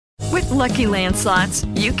Lucky Land Slots,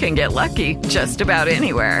 you can get lucky just about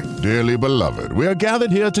anywhere. Dearly beloved, we are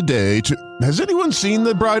gathered here today to... Has anyone seen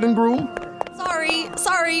the bride and groom?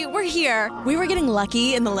 Sorry, we're here. We were getting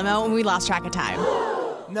lucky in the limo and we lost track of time.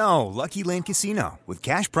 No, Lucky Land Casino, with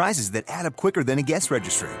cash prizes that add up quicker than a guest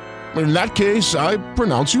registry. In that case, I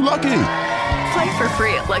pronounce you lucky. Play for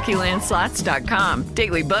free at LuckyLandSlots.com.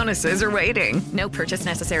 Daily bonuses are waiting. No purchase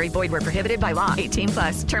necessary. Void where prohibited by law.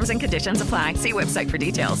 18+. Terms and conditions apply. See website for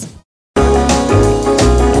details.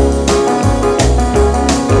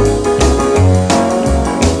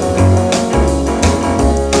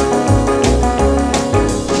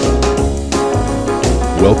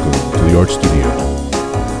 Welcome to the Art Studio.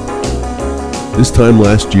 This time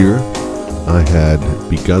last year, I had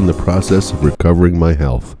begun the process of recovering my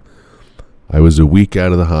health. I was a week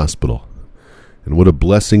out of the hospital, and what a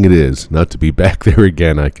blessing it is not to be back there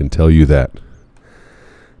again, I can tell you that.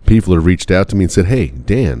 People have reached out to me and said, "Hey,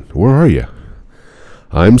 Dan, where are you?"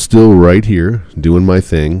 I'm still right here, doing my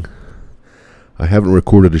thing. I haven't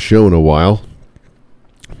recorded a show in a while,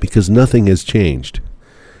 because nothing has changed.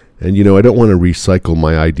 And, I don't want to recycle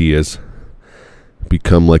my ideas,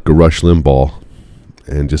 become like a Rush Limbaugh,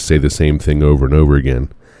 and just say the same thing over and over again.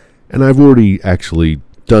 And I've already actually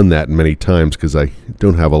done that many times because I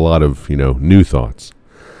don't have a lot of, new thoughts.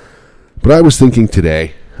 But I was thinking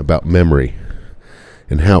today about memory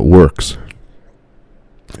and how it works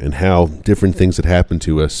and how different things that happen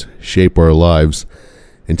to us shape our lives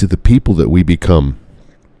into the people that we become.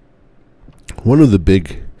 One of the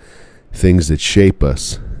big things that shape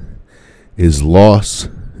us is loss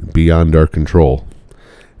beyond our control.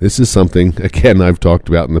 This is something, again, I've talked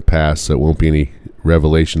about in the past, so it won't be any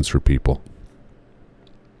revelations for people.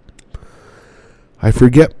 I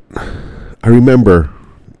remember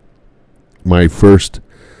my first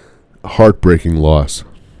heartbreaking loss.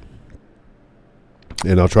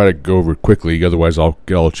 And I'll try to go over it quickly, otherwise I'll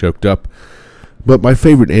get all choked up. But my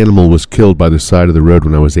favorite animal was killed by the side of the road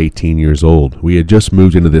when I was 18 years old. We had just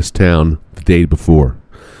moved into this town the day before.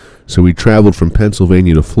 So we traveled from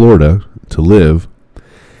Pennsylvania to Florida to live.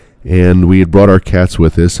 And we had brought our cats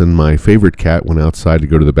with us, and my favorite cat went outside to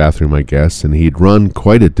go to the bathroom, I guess, and he'd run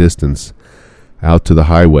quite a distance out to the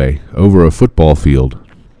highway over a football field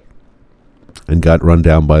and got run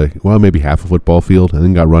down by, maybe half a football field, and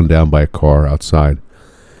then got run down by a car outside.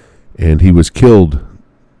 And he was killed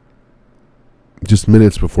just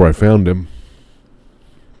minutes before I found him.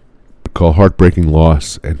 Call heartbreaking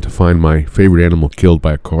loss, and to find my favorite animal killed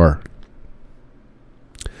by a car.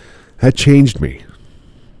 That changed me.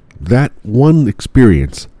 That one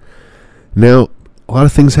experience. Now, a lot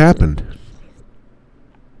of things happened.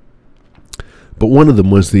 But one of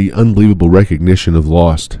them was the unbelievable recognition of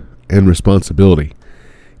loss and responsibility.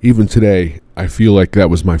 Even today, I feel like that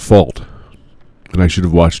was my fault, and I should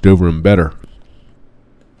have watched over him better.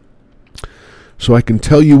 So I can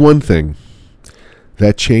tell you one thing.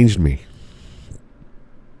 That changed me.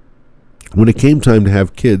 When it came time to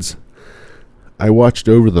have kids, I watched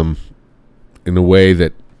over them in a way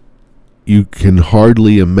that you can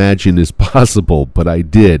hardly imagine is possible, but I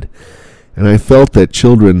did. And I felt that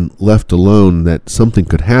children left alone, that something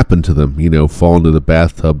could happen to them, fall into the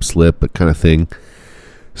bathtub, slip, that kind of thing.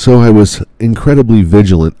 So I was incredibly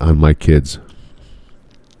vigilant on my kids.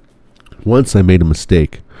 Once I made a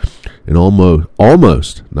mistake and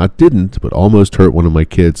almost, not didn't, but almost hurt one of my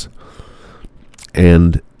kids.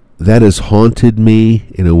 And that has haunted me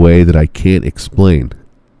in a way that I can't explain.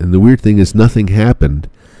 And the weird thing is nothing happened,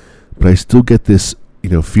 but I still get this,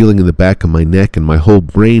 feeling in the back of my neck, and my whole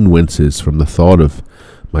brain winces from the thought of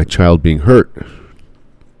my child being hurt.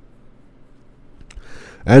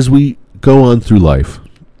 As we go on through life,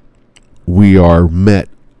 we are met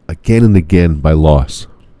again and again by loss.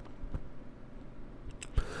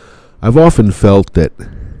 I've often felt that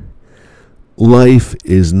life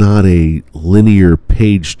is not a linear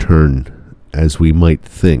page turn as we might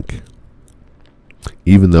think.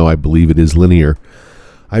 Even though I believe it is linear,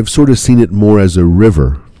 I've sort of seen it more as a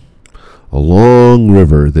river, a long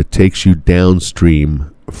river that takes you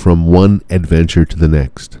downstream from one adventure to the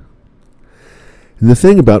next. And the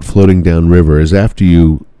thing about floating downriver is after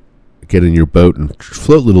you get in your boat and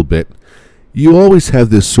float a little bit, you always have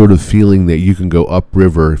this sort of feeling that you can go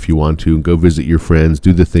upriver if you want to and go visit your friends,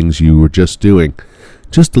 do the things you were just doing,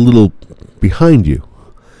 just a little behind you.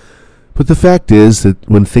 But the fact is that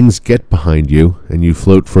when things get behind you and you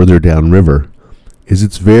float further downriver,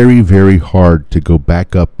 it's very, very hard to go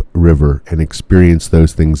back up river and experience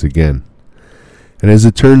those things again. And as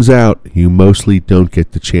it turns out, you mostly don't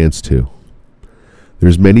get the chance to.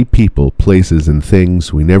 There's many people, places, and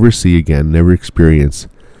things we never see again, never experience,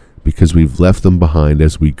 because we've left them behind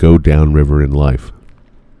as we go downriver in life.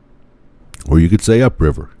 Or you could say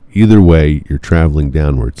upriver. Either way, you're traveling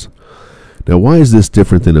downwards. Now, why is this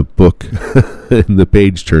different than a book and the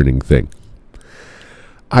page-turning thing?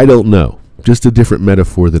 I don't know. Just a different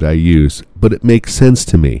metaphor that I use, but it makes sense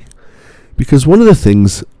to me. Because one of the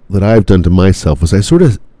things that I've done to myself is I sort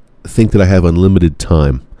of think that I have unlimited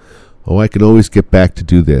time. Oh, I can always get back to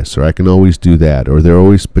do this, or I can always do that, or there's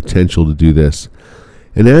always potential to do this.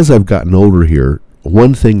 And as I've gotten older here,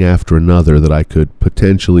 one thing after another that I could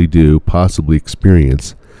potentially do, possibly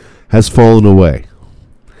experience, has fallen away.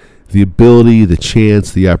 The ability, the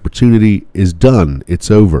chance, the opportunity is done. It's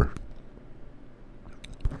over.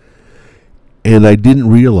 And I didn't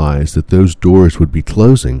realize that those doors would be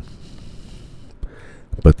closing,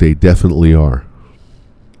 but they definitely are.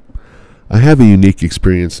 I have a unique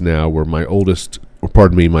experience now where my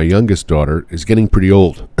youngest daughter is getting pretty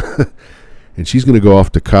old. And she's going to go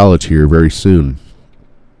off to college here very soon.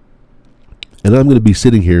 And I'm going to be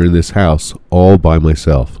sitting here in this house all by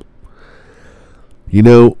myself. You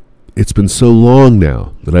know, it's been so long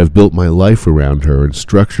now that I've built my life around her and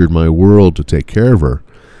structured my world to take care of her,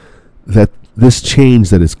 that this change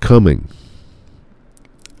that is coming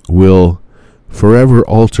will forever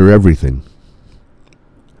alter everything.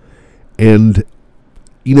 And,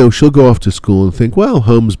 you know, she'll go off to school and think, well,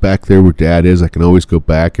 home's back there where Dad is. I can always go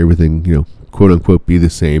back. Everything, you know, quote unquote, be the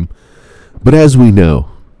same. But as we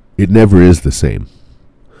know, it never is the same.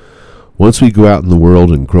 Once we go out in the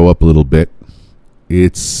world and grow up a little bit,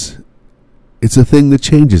 it's a thing that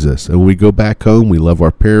changes us. And when we go back home, we love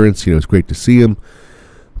our parents. You know, it's great to see them.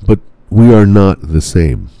 But we are not the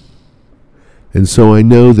same. And so I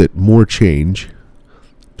know that more change,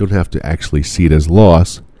 don't have to actually see it as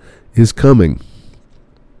loss, is coming.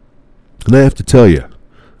 And I have to tell you,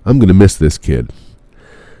 I'm going to miss this kid.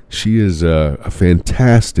 She is a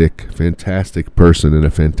fantastic, fantastic person and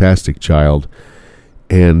a fantastic child.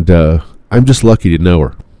 And I'm just lucky to know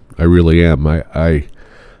her. I really am. I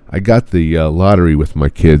got the lottery with my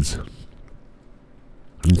kids.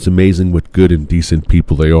 It's amazing what good and decent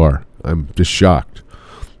people they are. I'm just shocked.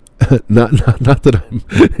 not that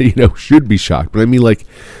I'm, should be shocked, but I mean, like,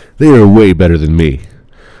 they are way better than me.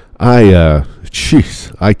 I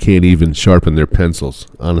can't even sharpen their pencils,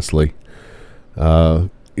 honestly.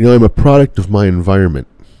 I'm a product of my environment.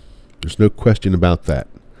 There's no question about that.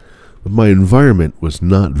 But my environment was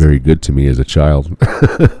not very good to me as a child.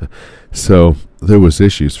 So there was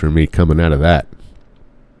issues for me coming out of that.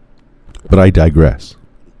 But I digress.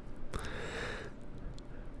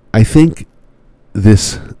 I think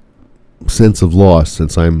this sense of loss,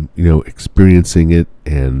 since I'm, experiencing it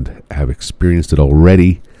and have experienced it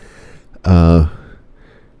already,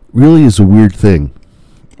 really is a weird thing.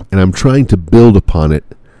 And I'm trying to build upon it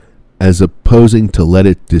as opposing to let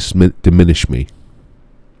it diminish me.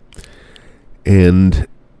 And,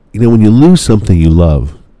 when you lose something you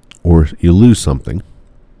love, or you lose something,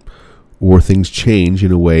 or things change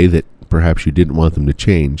in a way that perhaps you didn't want them to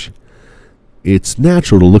change, it's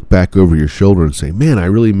natural to look back over your shoulder and say, man, I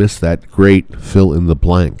really miss that great fill in the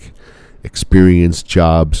blank experience,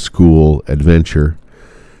 job, school, adventure.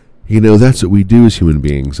 That's what we do as human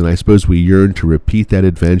beings, and I suppose we yearn to repeat that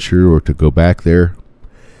adventure or to go back there.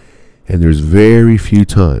 And there's very few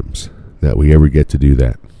times that we ever get to do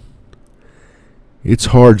that. It's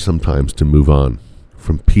hard sometimes to move on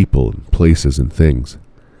from people and places and things.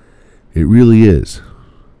 It really is.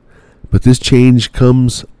 But this change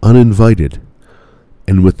comes uninvited,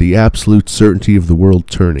 and with the absolute certainty of the world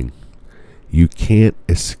turning. You can't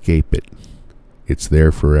escape it. It's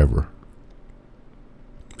there forever.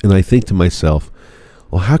 And I think to myself,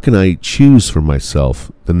 well, how can I choose for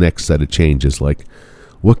myself the next set of changes? Like,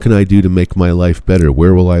 what can I do to make my life better?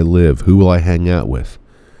 Where will I live? Who will I hang out with?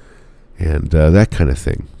 And that kind of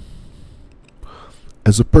thing.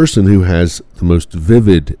 As a person who has the most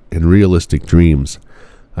vivid and realistic dreams,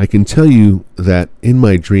 I can tell you that in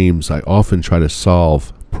my dreams I often try to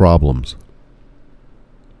solve problems.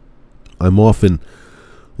 I'm often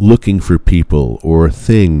looking for people or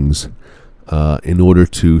things in order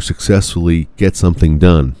to successfully get something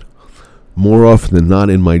done. More often than not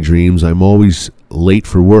in my dreams, I'm always late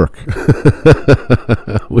for work,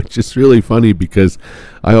 which is really funny because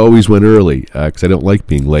I always went early because I don't like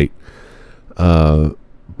being late.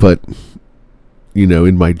 But,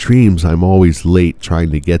 in my dreams, I'm always late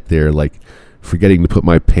trying to get there, like forgetting to put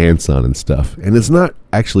my pants on and stuff. And it's not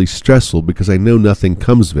actually stressful because I know nothing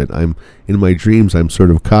comes of it. In my dreams, I'm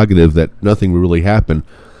sort of cognitive that nothing will really happen.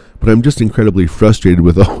 But I'm just incredibly frustrated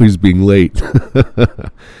with always being late.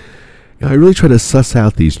 I really try to suss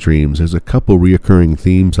out these dreams. There's a couple reoccurring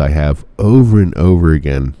themes I have over and over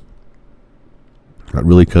again that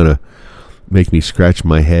really kind of make me scratch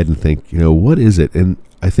my head and think, what is it? And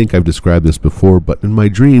I think I've described this before, but in my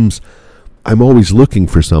dreams, I'm always looking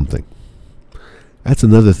for something. That's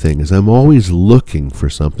another thing, is I'm always looking for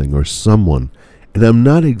something or someone, and I'm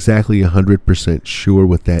not exactly 100% sure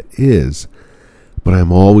what that is, but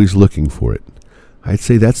I'm always looking for it. I'd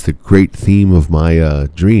say that's the great theme of my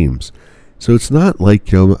dreams. So it's not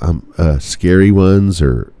like scary ones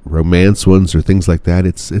or romance ones or things like that.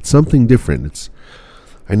 It's something different.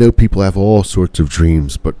 I know people have all sorts of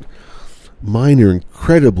dreams, but mine are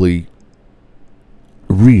incredibly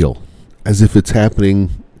real, as if it's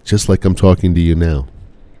happening just like I'm talking to you now.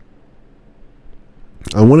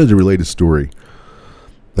 I wanted to relate a story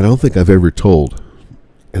that I don't think I've ever told,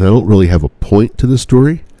 and I don't really have a point to the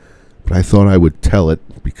story, but I thought I would tell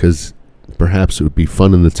it because perhaps it would be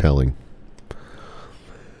fun in the telling.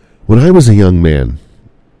 When I was a young man,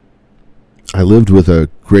 I lived with a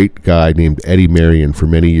great guy named Eddie Marion for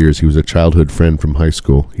many years. He was a childhood friend from high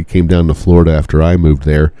school. He came down to Florida after I moved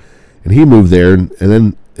there, and he moved there, and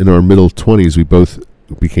then in our middle 20s, we both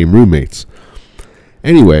became roommates.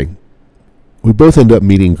 Anyway, we both end up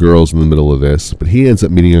meeting girls in the middle of this, but he ends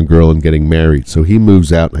up meeting a girl and getting married, so he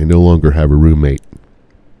moves out, and I no longer have a roommate.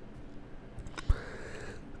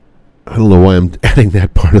 I don't know why I'm adding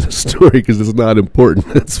that part of the story, because it's not important.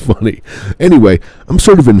 It's funny. Anyway, I'm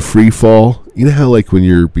sort of in free fall. You know how like when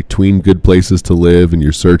you're between good places to live and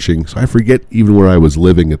you're searching? So I forget even where I was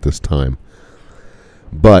living at this time.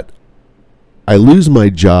 But I lose my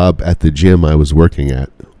job at the gym I was working at,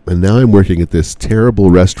 and now I'm working at this terrible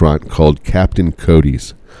restaurant called Captain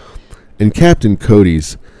Cody's. And Captain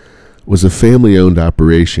Cody's was a family-owned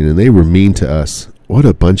operation, and they were mean to us. What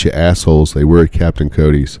a bunch of assholes they were at Captain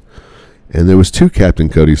Cody's. And there was 2 Captain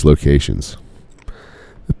Cody's locations.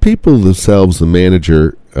 The people themselves, the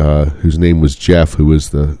manager, whose name was Jeff, who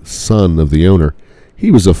was the son of the owner, he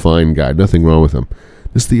was a fine guy, nothing wrong with him.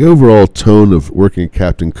 Just the overall tone of working at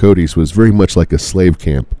Captain Cody's was very much like a slave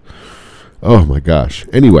camp. Oh my gosh.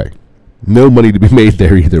 Anyway, no money to be made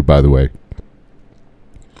there either, by the way.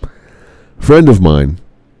 A friend of mine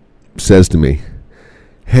says to me,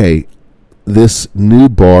 hey, this new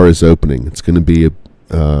bar is opening. It's going to be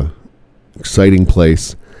a exciting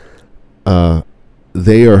place.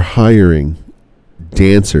 They are hiring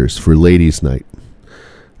dancers for ladies' night.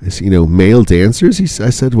 I said, male dancers? I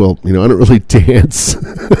said, well, I don't really dance.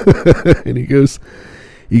 And he goes,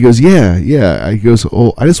 yeah. He goes,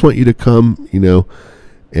 oh, I just want you to come,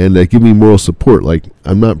 and give me moral support. Like,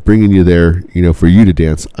 I'm not bringing you there, for you to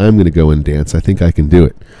dance. I'm going to go and dance. I think I can do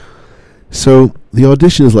it. So the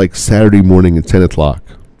audition is like Saturday morning at 10 o'clock.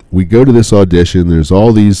 We go to this audition. There's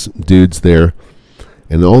all these dudes there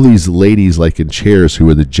and all these ladies like in chairs who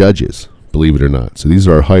are the judges, believe it or not. So these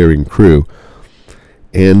are our hiring crew.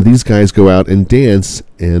 And these guys go out and dance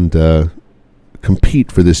and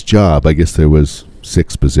compete for this job. I guess there was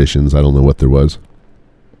 6 positions. I don't know what there was.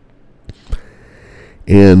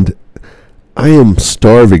 And I am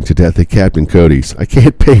starving to death at Captain Cody's. I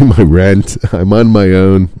can't pay my rent. I'm on my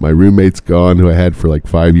own. My roommate's gone, who I had for like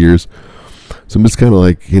 5 years. So I'm just kind of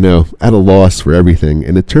like, at a loss for everything.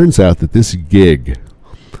 And it turns out that this gig,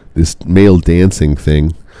 this male dancing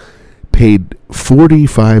thing, paid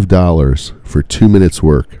 $45 for 2 minutes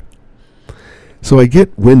work. So I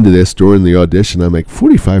get wind of this during the audition. I'm like,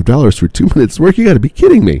 $45 for 2 minutes work? You got to be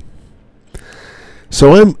kidding me.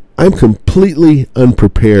 So I'm completely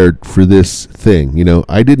unprepared for this thing.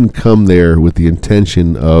 I didn't come there with the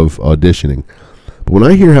intention of auditioning. But when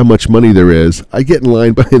I hear how much money there is, I get in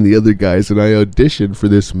line behind the other guys and I audition for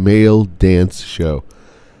this male dance show.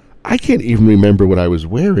 I can't even remember what I was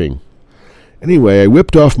wearing. Anyway, I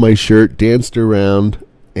whipped off my shirt, danced around,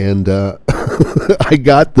 and I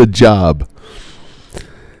got the job.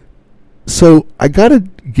 So I got a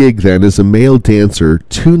gig then as a male dancer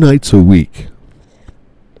 2 nights a week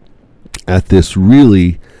at this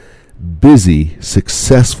really busy,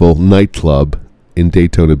 successful nightclub in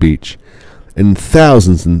Daytona Beach. And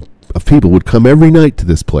thousands of people would come every night to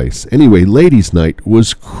this place. Anyway, ladies' night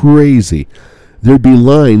was crazy. There'd be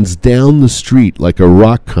lines down the street like a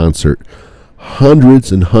rock concert.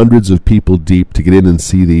 Hundreds and hundreds of people deep to get in and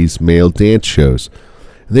see these male dance shows.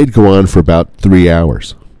 And they'd go on for about 3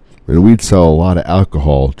 hours. And we'd sell a lot of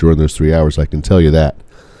alcohol during those 3 hours, I can tell you that.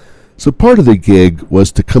 So part of the gig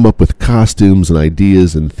was to come up with costumes and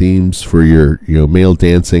ideas and themes for your male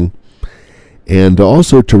dancing, and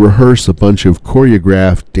also to rehearse a bunch of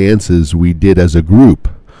choreographed dances we did as a group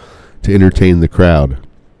to entertain the crowd.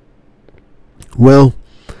 Well,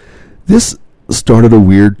 this started a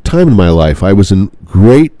weird time in my life. I was in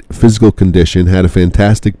great physical condition, had a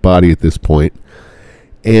fantastic body at this point,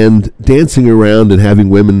 And dancing around and having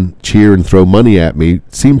women cheer and throw money at me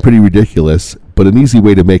seemed pretty ridiculous, but an easy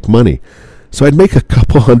way to make money. So I'd make a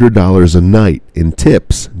couple $100 a night in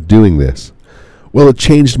tips doing this. Well, it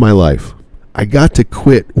changed my life. I got to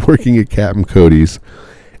quit working at Captain Cody's,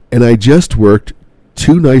 and I just worked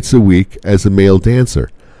 2 nights a week as a male dancer.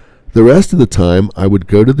 The rest of the time, I would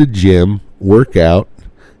go to the gym, work out,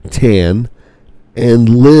 tan, and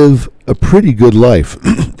live a pretty good life.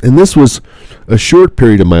 And this was a short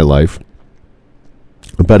period of my life,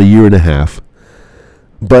 about 1.5 years,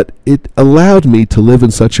 but it allowed me to live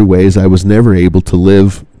in such a way as I was never able to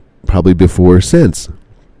live probably before or since.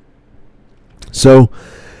 So,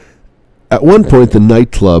 at one point, the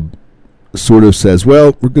nightclub sort of says,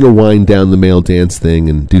 well, we're going to wind down the male dance thing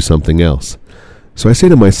and do something else. So I say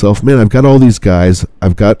to myself, man, I've got all these guys.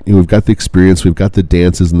 We've got the experience. We've got the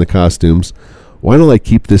dances and the costumes. Why don't I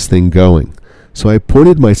keep this thing going? So I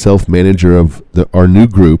appointed myself manager of our new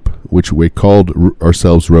group, which we called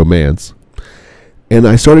ourselves Romance. And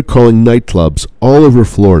I started calling nightclubs all over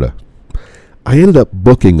Florida. I ended up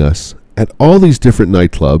booking us at all these different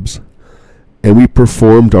nightclubs, and we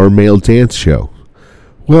performed our male dance show.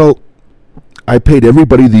 Well, I paid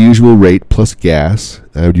everybody the usual rate plus gas.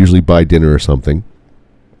 I would usually buy dinner or something.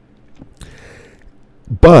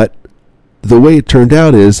 But the way it turned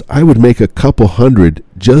out is I would make a couple hundred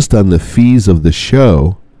just on the fees of the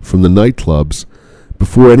show from the nightclubs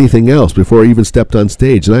before anything else, before I even stepped on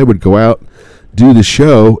stage. And I would go out, do the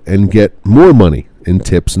show, and get more money in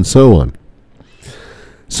tips and so on.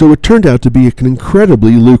 So it turned out to be an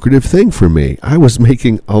incredibly lucrative thing for me. I was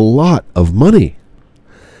making a lot of money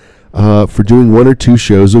for doing 1 or 2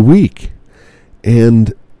 shows a week.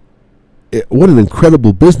 And what an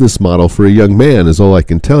incredible business model for a young man is all I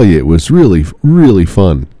can tell you. It was really, really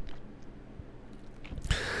fun.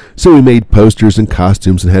 So we made posters and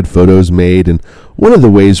costumes and had photos made. And one of the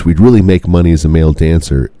ways we'd really make money as a male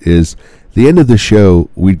dancer is the end of the show,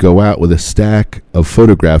 we'd go out with a stack of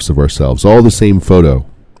photographs of ourselves, all the same photo,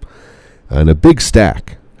 and a big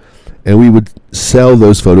stack. And we would sell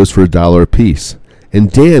those photos for $1 a piece. And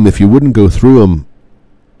damn if you wouldn't go through them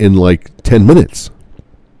in like 10 minutes.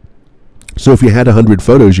 So if you had 100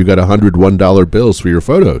 photos, you got 100 $1 bills for your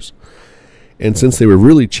photos. And since they were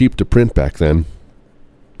really cheap to print back then,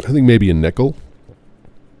 I think maybe a nickel,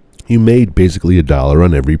 you made basically $1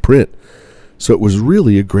 on every print. So it was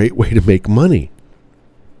really a great way to make money.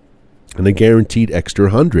 And a guaranteed extra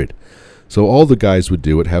 100. So all the guys would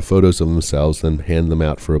do it, have photos of themselves, then hand them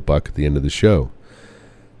out for $1 at the end of the show.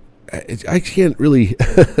 I can't really,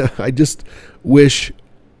 I just wish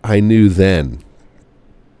I knew then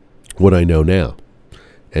what I know now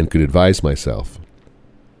and could advise myself.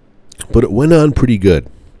 But it went on pretty good.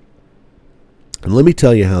 And let me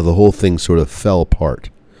tell you how the whole thing sort of fell apart.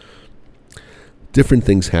 Different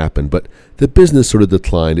things happened, but the business sort of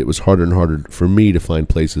declined. It was harder and harder for me to find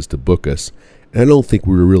places to book us. And I don't think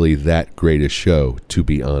we were really that great a show, to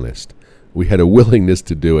be honest. We had a willingness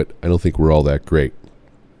to do it. I don't think we're all that great.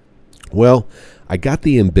 Well, I got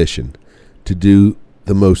the ambition to do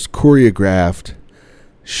the most choreographed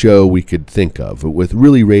show we could think of, with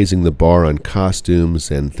really raising the bar on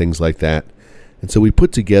costumes and things like that. And so we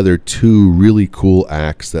put together 2 really cool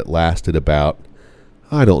acts that lasted about,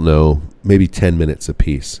 I don't know, maybe 10 minutes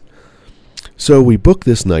apiece. So we book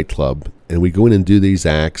this nightclub, and we go in and do these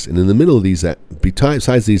acts, and in the middle of these,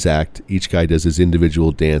 besides these acts, each guy does his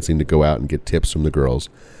individual dancing to go out and get tips from the girls.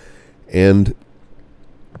 And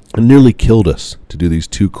it nearly killed us to do these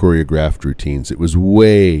 2 choreographed routines. It was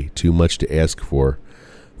way too much to ask for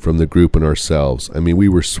from the group and ourselves. I mean, we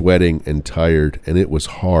were sweating and tired, and it was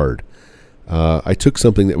hard. I took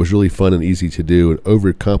something that was really fun and easy to do and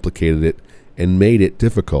overcomplicated it and made it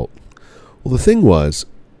difficult. Well, the thing was,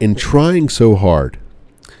 in trying so hard,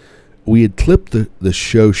 we had clipped the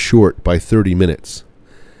show short by 30 minutes.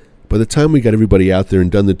 By the time we got everybody out there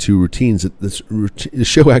and done the 2 routines, the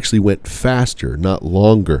show actually went faster, not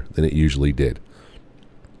longer than it usually did.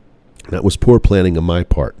 That was poor planning on my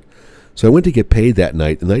part. So I went to get paid that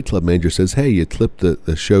night. The nightclub manager says, hey, you clipped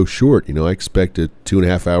the show short. You know, I expect a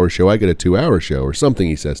 2.5-hour show. I get a 2-hour show or something,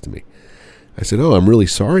 he says to me. I said, oh, I'm really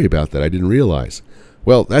sorry about that. I didn't realize.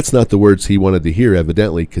 Well, that's not the words he wanted to hear,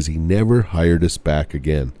 evidently, because he never hired us back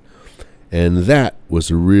again. And that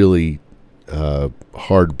was a really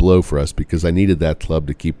hard blow for us, because I needed that club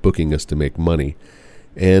to keep booking us to make money.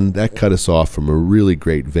 And that cut us off from a really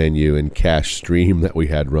great venue and cash stream that we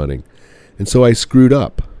had running. And so I screwed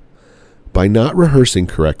up. By not rehearsing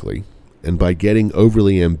correctly and by getting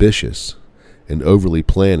overly ambitious and overly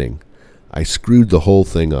planning, I screwed the whole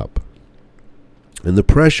thing up. And the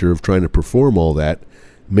pressure of trying to perform all that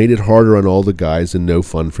made it harder on all the guys and no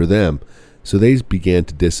fun for them. So they began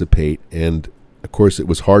to dissipate, and of course it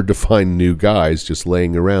was hard to find new guys just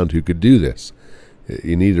laying around who could do this.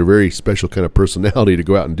 You needed a very special kind of personality to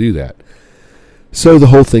go out and do that. So the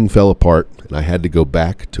whole thing fell apart, and I had to go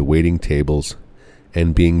back to waiting tables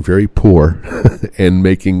and being very poor and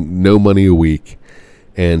making no money a week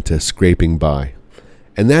and to scraping by.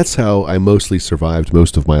 And that's how I mostly survived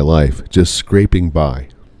most of my life, just scraping by.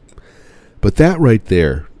 But that right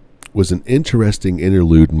there was an interesting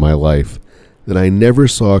interlude in my life that I never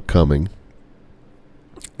saw coming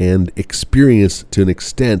and experienced to an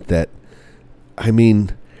extent that, I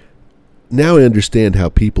mean, now I understand how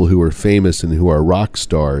people who are famous and who are rock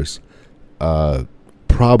stars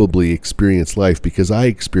probably experience life, because I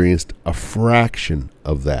experienced a fraction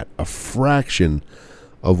of that, a fraction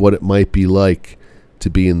of what it might be like to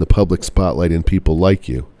be in the public spotlight and people like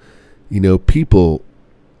you. You know, people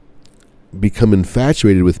become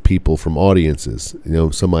infatuated with people from audiences, you know,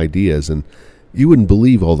 some ideas, and you wouldn't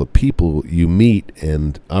believe all the people you meet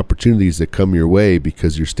and opportunities that come your way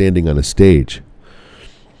because you're standing on a stage.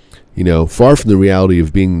 You know, far from the reality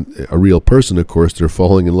of being a real person, of course, they're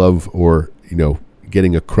falling in love or, you know,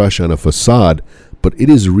 getting a crush on a facade, but it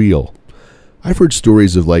is real. I've heard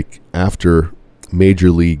stories of, like, after major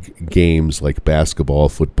league games like basketball,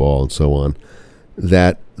 football, and so on,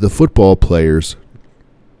 that the football players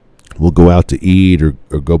will go out to eat or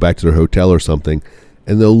go back to their hotel or something,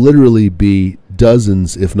 and there'll literally be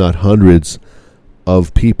dozens, if not hundreds,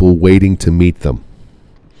 of people waiting to meet them,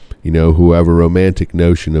 you know, who have a romantic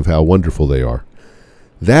notion of how wonderful they are.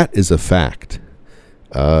 That is a fact.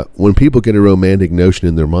 When people get a romantic notion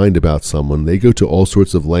in their mind about someone, they go to all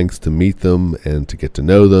sorts of lengths to meet them and to get to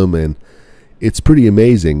know them, and it's pretty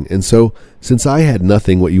amazing. And so, since I had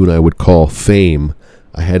nothing what you and I would call fame,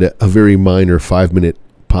 I had a very minor 5-minute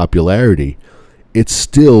popularity, it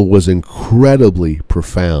still was incredibly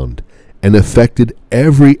profound and affected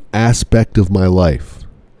every aspect of my life.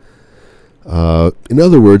 In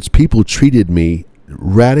other words, people treated me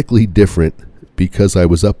radically different because I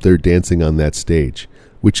was up there dancing on that stage,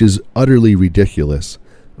 which is utterly ridiculous,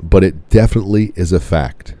 but it definitely is a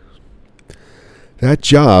fact. That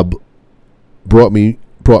job brought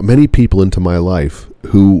many people into my life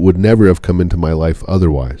who would never have come into my life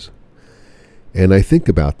otherwise. And I think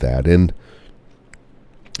about that, and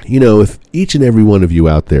you know, if each and every one of you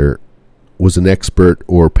out there was an expert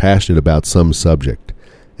or passionate about some subject,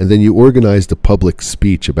 and then you organized a public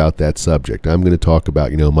speech about that subject, I'm going to talk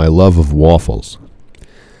about, you know, my love of waffles,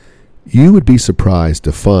 you would be surprised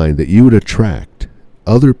to find that you would attract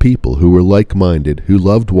other people who were like-minded, who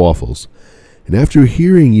loved waffles, and after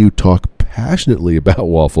hearing you talk passionately about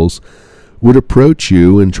waffles, would approach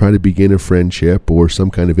you and try to begin a friendship or some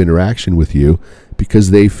kind of interaction with you because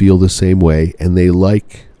they feel the same way and they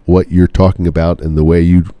like what you're talking about and the way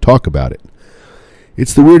you talk about it.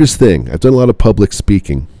 It's the weirdest thing. I've done a lot of public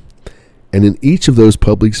speaking, and in each of those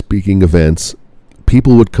public speaking events,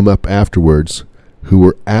 people would come up afterwards who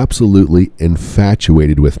were absolutely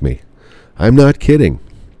infatuated with me. I'm not kidding.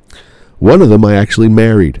 One of them I actually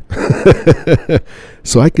married.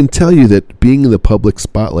 So I can tell you that being in the public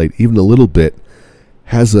spotlight, even a little bit,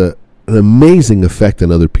 has an amazing effect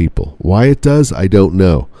on other people. Why it does, I don't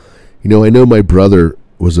know. You know, I know my brother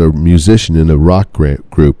was a musician in a rock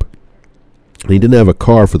group. And he didn't have a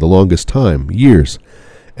car for the longest time, years.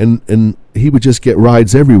 And he would just get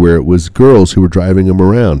rides everywhere. It was girls who were driving him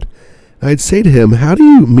around. I'd say to him, how do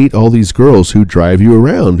you meet all these girls who drive you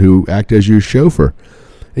around, who act as your chauffeur?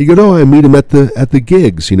 And he goes, I meet them at the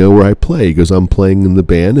gigs, you know, where I play. He goes, I'm playing in the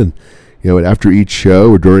band, and, you know, after each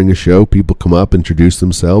show or during a show, people come up, introduce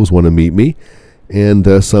themselves, want to meet me,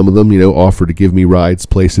 and some of them, you know, offer to give me rides,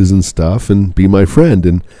 places and stuff, and be my friend.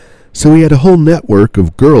 And so he had a whole network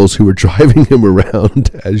of girls who were driving him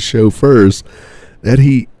around as chauffeurs that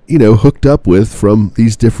he, you know, hooked up with from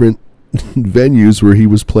these different venues where he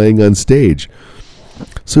was playing on stage.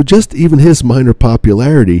 So just even his minor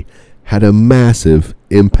popularity had a massive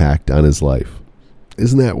impact on his life.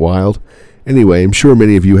 Isn't that wild? Anyway, I'm sure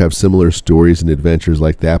many of you have similar stories and adventures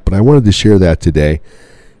like that, but I wanted to share that today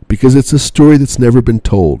because it's a story that's never been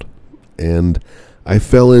told. And I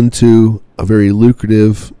fell into a very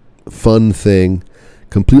lucrative, fun thing,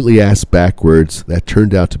 completely ass backwards, that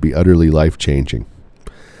turned out to be utterly life-changing.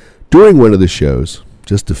 During one of the shows,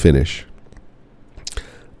 just to finish,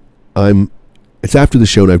 it's after the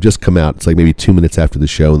show and I've just come out. It's like maybe 2 minutes after the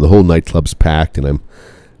show, and the whole nightclub's packed, and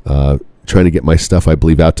I'm trying to get my stuff, I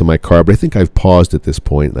believe, out to my car. But I think I've paused at this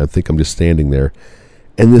point, and I think I'm just standing there.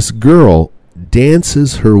 And this girl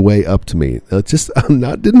dances her way up to me.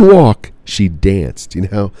 Didn't walk. She danced. You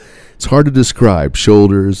know, it's hard to describe.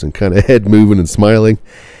 Shoulders and kind of head moving and smiling.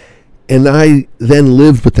 And I then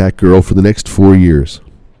lived with that girl for the next 4 years.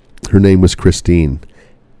 Her name was Christine,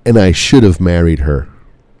 and I should have married her.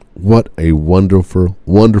 What a wonderful,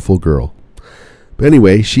 wonderful girl. But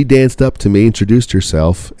anyway, she danced up to me, introduced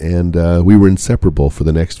herself, and we were inseparable for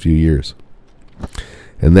the next few years.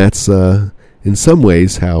 And that's, in some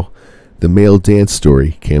ways, how the male dance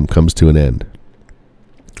story comes to an end.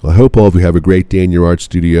 Well, I hope all of you have a great day in your art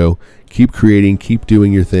studio. Keep creating, keep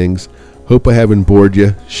doing your things. Hope I haven't bored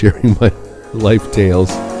you sharing my life tales.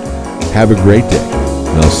 Have a great day,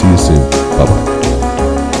 and I'll see you soon. Bye-bye.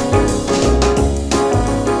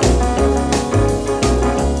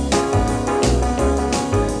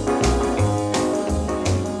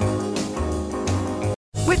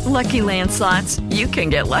 With Lucky Land Slots, you can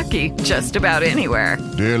get lucky just about anywhere.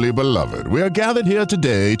 Dearly beloved, we are gathered here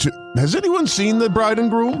today to... Has anyone seen the bride and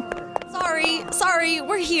groom? Sorry,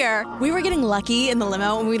 we're here. We were getting lucky in the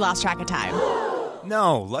limo and we lost track of time.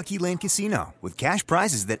 No, Lucky Land Casino, with cash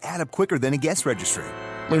prizes that add up quicker than a guest registry.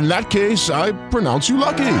 In that case, I pronounce you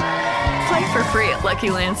lucky. Play for free at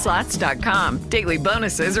LuckyLandSlots.com. Daily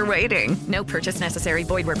bonuses are waiting. No purchase necessary.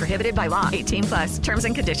 Void where prohibited by law. 18+. Terms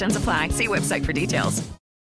and conditions apply. See website for details.